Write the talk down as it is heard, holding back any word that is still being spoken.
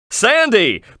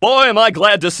Sandy! Boy, am I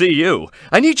glad to see you.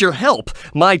 I need your help.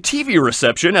 My TV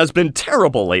reception has been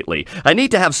terrible lately. I need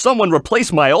to have someone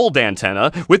replace my old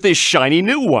antenna with this shiny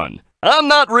new one. I'm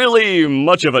not really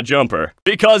much of a jumper,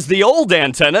 because the old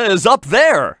antenna is up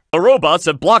there. The robots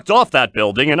have blocked off that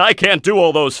building, and I can't do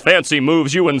all those fancy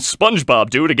moves you and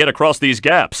SpongeBob do to get across these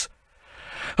gaps.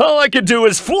 All I can do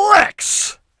is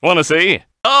flex! Wanna see?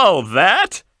 Oh,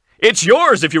 that? It's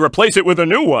yours if you replace it with a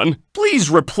new one. Please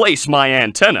replace my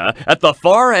antenna at the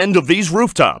far end of these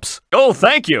rooftops. Oh,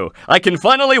 thank you. I can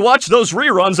finally watch those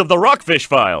reruns of the Rockfish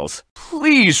Files.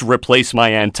 Please replace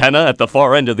my antenna at the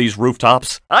far end of these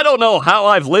rooftops. I don't know how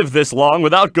I've lived this long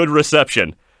without good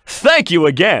reception. Thank you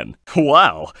again.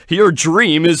 Wow, your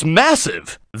dream is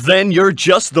massive. Then you're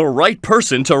just the right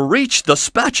person to reach the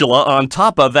spatula on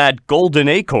top of that golden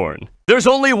acorn. There's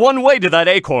only one way to that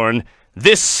acorn.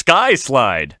 This sky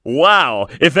slide. Wow,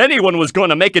 if anyone was going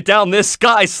to make it down this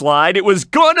sky slide, it was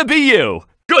going to be you.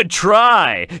 Good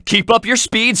try. Keep up your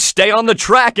speed, stay on the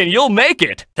track, and you'll make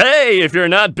it. Hey, if you're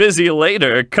not busy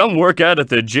later, come work out at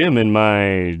the gym in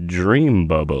my dream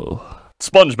bubble.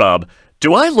 SpongeBob,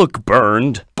 do I look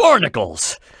burned?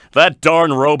 Barnacles! That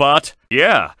darn robot.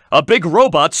 Yeah, a big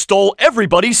robot stole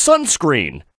everybody's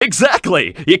sunscreen.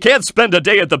 Exactly! You can't spend a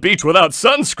day at the beach without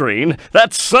sunscreen.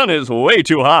 That sun is way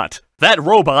too hot. That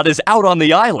robot is out on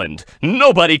the island.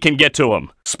 Nobody can get to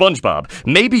him. SpongeBob,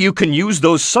 maybe you can use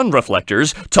those sun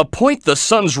reflectors to point the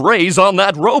sun's rays on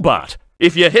that robot.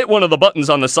 If you hit one of the buttons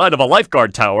on the side of a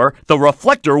lifeguard tower, the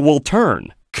reflector will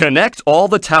turn. Connect all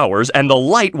the towers and the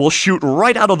light will shoot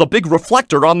right out of the big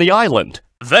reflector on the island.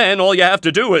 Then all you have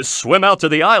to do is swim out to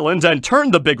the island and turn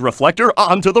the big reflector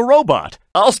onto the robot.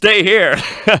 I'll stay here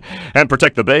and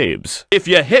protect the babes. If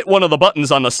you hit one of the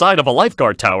buttons on the side of a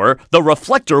lifeguard tower, the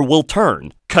reflector will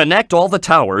turn. Connect all the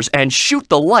towers and shoot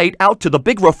the light out to the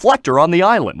big reflector on the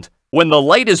island. When the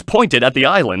light is pointed at the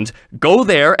island, go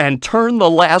there and turn the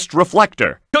last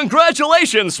reflector.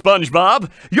 Congratulations, SpongeBob!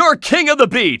 You're king of the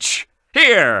beach!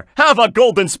 Here, have a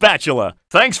golden spatula.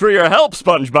 Thanks for your help,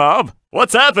 SpongeBob.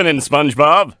 What's happening,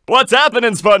 SpongeBob? What's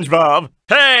happening, SpongeBob?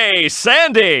 Hey,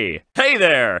 Sandy! Hey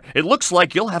there! It looks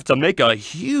like you'll have to make a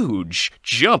huge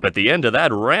jump at the end of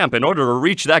that ramp in order to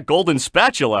reach that golden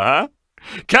spatula, huh?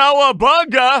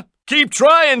 Cowabunga! Keep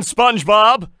trying,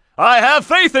 SpongeBob! I have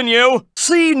faith in you!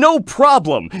 See, no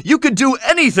problem. You could do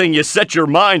anything you set your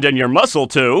mind and your muscle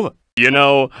to. You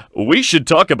know, we should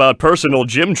talk about personal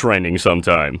gym training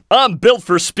sometime. I'm built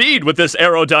for speed with this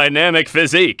aerodynamic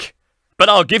physique. But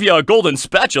I'll give you a golden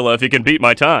spatula if you can beat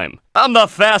my time. I'm the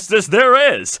fastest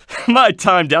there is. My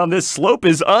time down this slope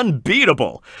is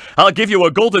unbeatable. I'll give you a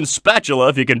golden spatula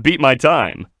if you can beat my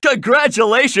time.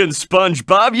 Congratulations,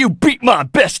 SpongeBob, you beat my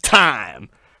best time.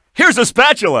 Here's a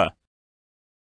spatula.